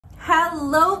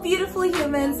Hello beautiful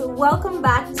humans, welcome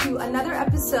back to another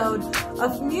episode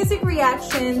of Music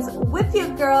Reactions with your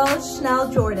girl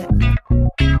Chanel Jordan.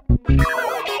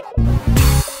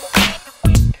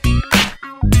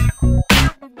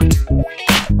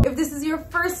 If this is your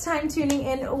first time tuning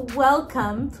in,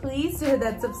 welcome. Please hit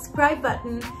that subscribe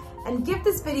button and give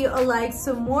this video a like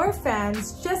so more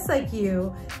fans just like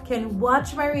you can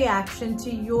watch my reaction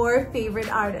to your favorite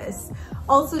artists.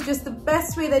 Also, just the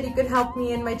best way that you could help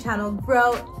me and my channel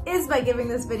grow is by giving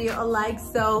this video a like,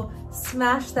 so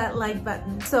smash that like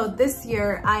button. So this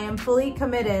year I am fully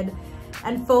committed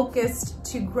and focused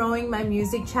to growing my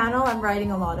music channel. I'm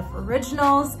writing a lot of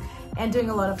originals and doing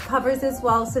a lot of covers as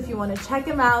well. So if you want to check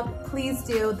them out, please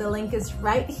do. The link is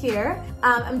right here.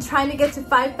 I'm trying to get to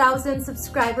 5,000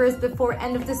 subscribers before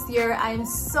end of this year. I am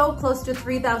so close to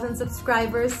 3,000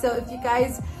 subscribers. So if you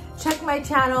guys check my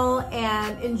channel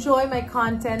and enjoy my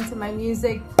content and my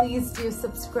music, please do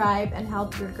subscribe and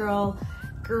help your girl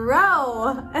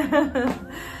grow.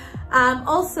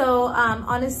 Also,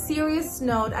 on a serious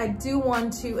note, I do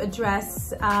want to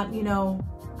address,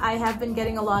 I have been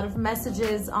getting a lot of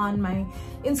messages on my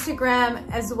Instagram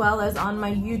as well as on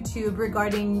my YouTube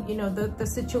regarding, the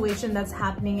situation that's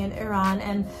happening in Iran.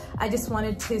 And I just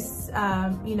wanted to,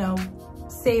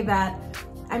 say that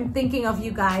I'm thinking of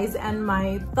you guys, and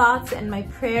my thoughts and my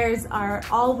prayers are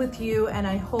all with you. And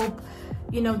I hope,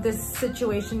 this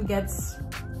situation gets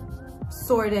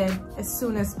sorted as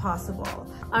soon as possible.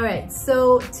 All right,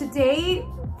 so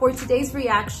for today's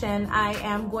reaction, I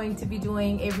am going to be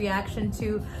doing a reaction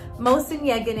to Mohsen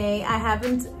Yeganeh. I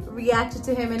haven't reacted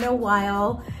to him in a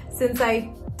while since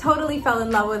I totally fell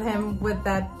in love with him with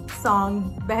that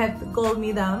song, Behet Gol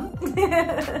Midam.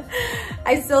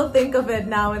 I still think of it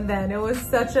now and then. It was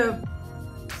such an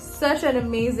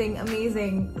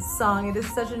amazing song. It is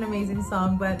such an amazing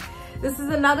song, but this is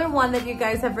another one that you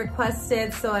guys have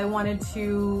requested, so I wanted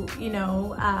to,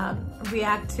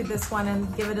 react to this one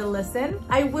and give it a listen.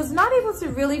 I was not able to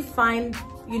really find,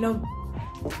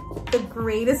 the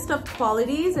greatest of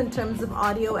qualities in terms of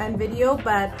audio and video,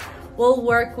 but we'll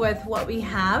work with what we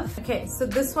have. Okay, so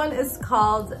this one is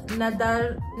called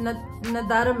NADARAMET.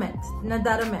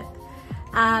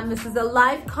 This is a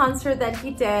live concert that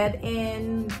he did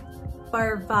in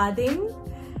Barbading.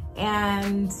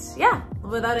 And yeah,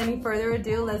 without any further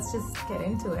ado, let's just get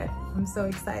into it. I'm so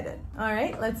excited. All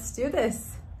right, let's do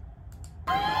this.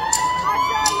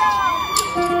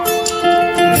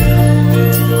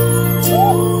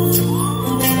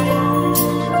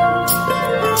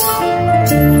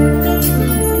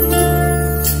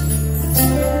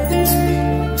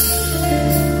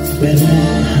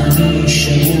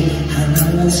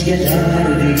 هنوز یه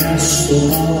دردی از تو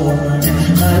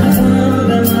قلبم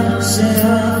به محض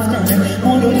رفتن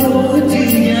اونو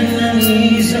دیگه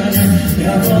نمیزنم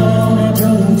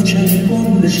روانم رو که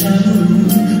گم بشم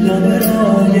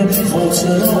لابرای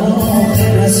خاطرات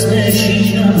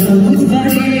رسمشی نبود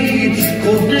ولی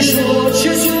گفته شد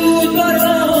چه زود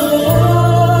برام.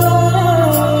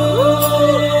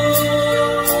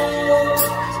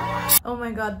 Oh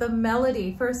my god, the melody,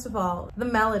 first of all, the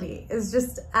melody is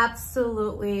just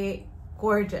absolutely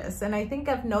gorgeous. And I think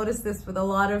I've noticed this with a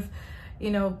lot of,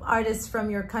 artists from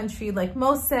your country like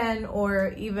Mohsen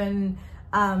or even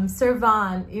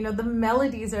Servan. The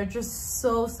melodies are just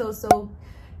so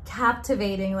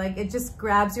captivating. Like, it just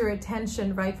grabs your attention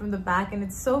right from the back, and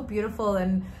it's so beautiful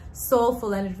and soulful,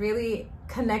 and it really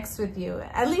connects with you.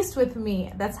 At least with me,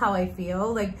 that's how I feel.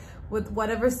 Like, with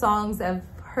whatever songs I've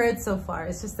heard so far,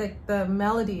 it's just like the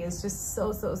melody is just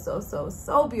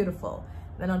so beautiful.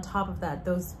 Then on top of that,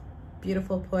 those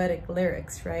beautiful poetic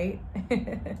lyrics, right?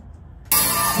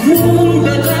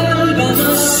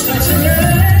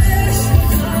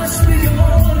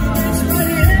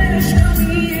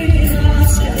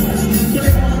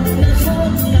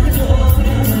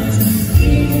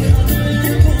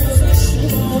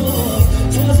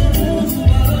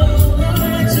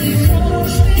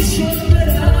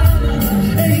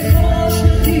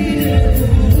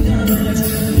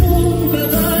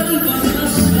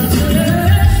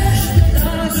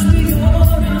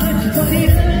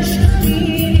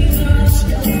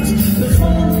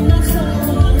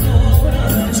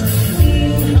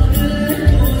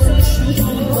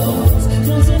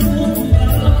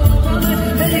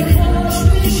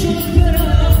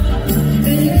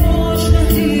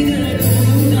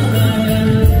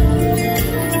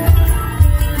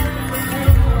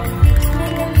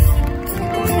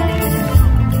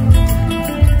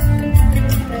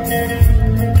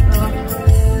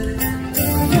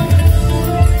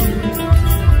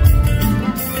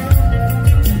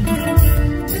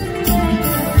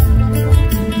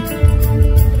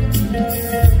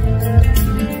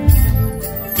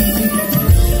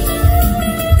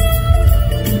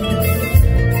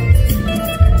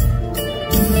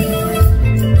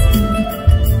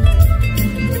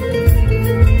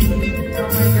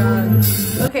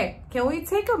 Okay, can we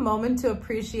take a moment to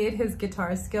appreciate his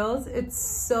guitar skills? It's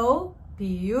so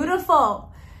beautiful.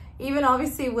 Even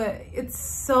obviously it's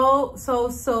so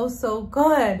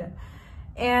good.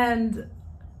 And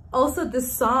also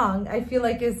this song, I feel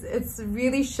like it's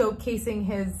really showcasing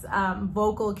his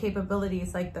vocal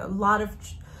capabilities, like a lot of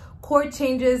chord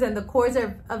changes, and the chords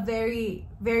are very,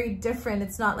 very different.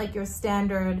 It's not like your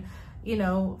standard, you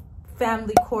know,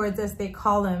 family chords as they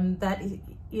call them, that,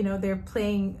 you know,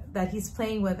 he's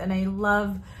playing with. And I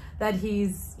love that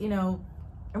he's, you know,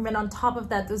 and then on top of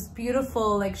that, those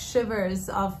beautiful like shivers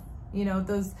of, you know,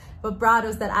 those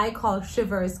vibratos that I call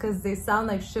shivers, because they sound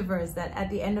like shivers, that at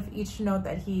the end of each note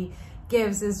that he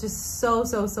gives is just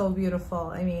so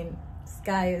beautiful. I mean, this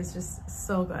guy is just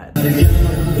so good.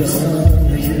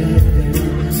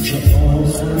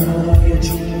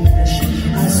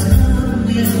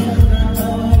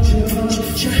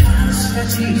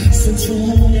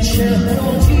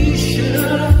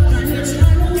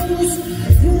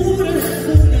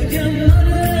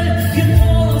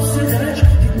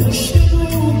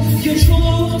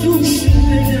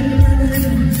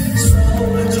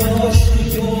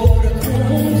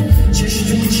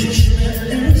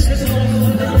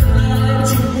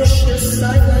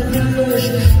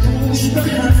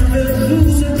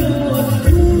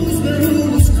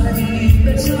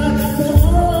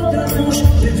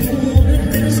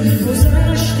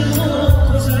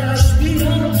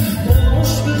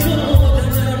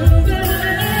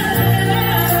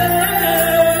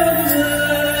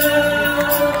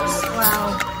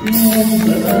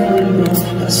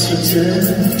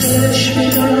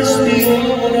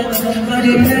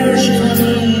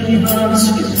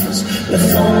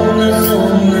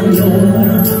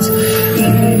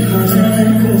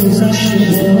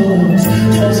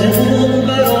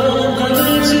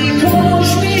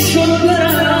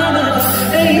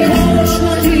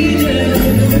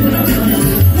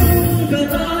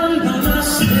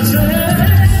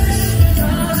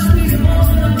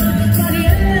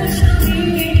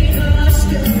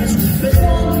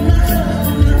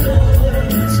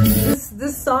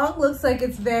 Looks like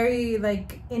it's very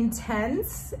like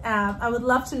intense. I would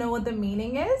love to know what the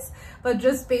meaning is, but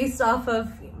just based off of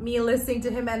me listening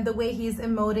to him and the way he's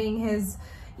emoting his,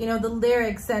 you know, the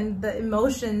lyrics and the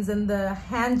emotions and the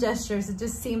hand gestures, it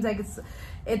just seems like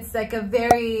it's like a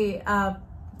very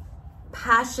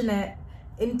passionate,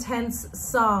 intense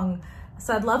song.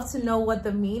 So I'd love to know what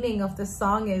the meaning of the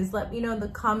song is. Let me know in the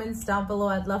comments down below.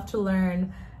 I'd love to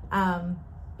learn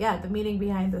yeah, the meaning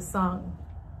behind the song.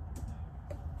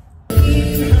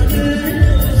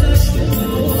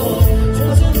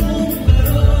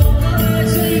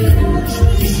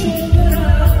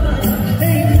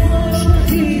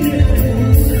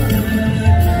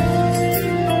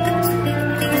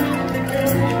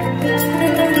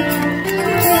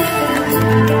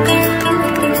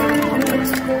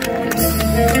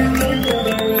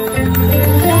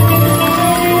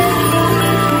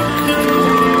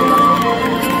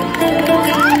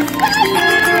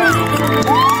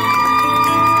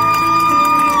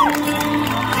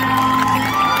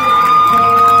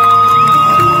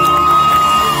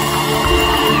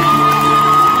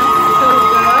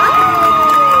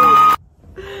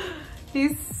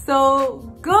 He's so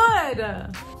good.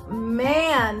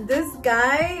 Man, this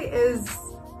guy is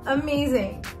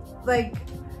amazing. Like,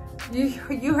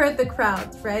 you heard the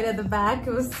crowds, right, at the back.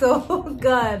 It was so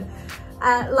good.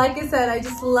 Like I said, I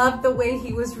just love the way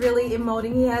he was really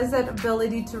emoting. He has that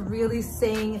ability to really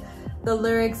sing the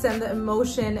lyrics and the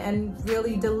emotion and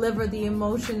really deliver the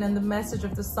emotion and the message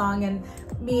of the song. And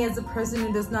me, as a person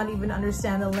who does not even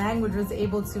understand the language, was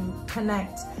able to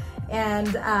connect. And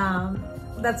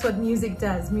that's what music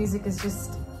does. Music is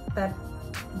just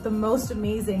the most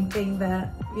amazing thing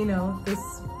that, you know,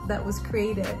 that was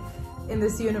created in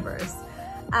this universe.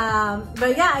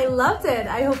 But yeah, I loved it.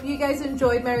 I hope you guys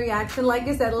enjoyed my reaction. Like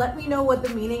I said, let me know what the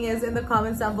meaning is in the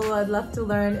comments down below. I'd love to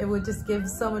learn. It would just give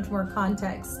so much more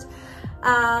context.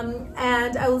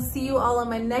 And I will see you all on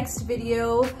my next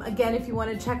video. Again, if you want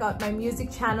to check out my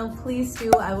music channel, please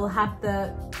do. I will have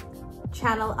the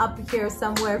channel up here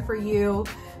somewhere for you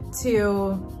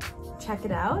to check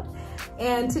it out.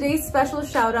 And today's special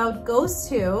shout out goes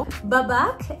to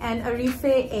Babak and Arife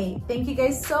A. Thank you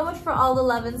guys so much for all the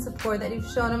love and support that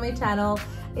you've shown on my channel.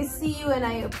 I see you and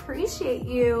I appreciate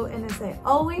you. And as I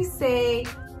always say,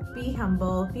 be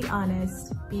humble, be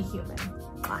honest, be human.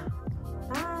 Mwah.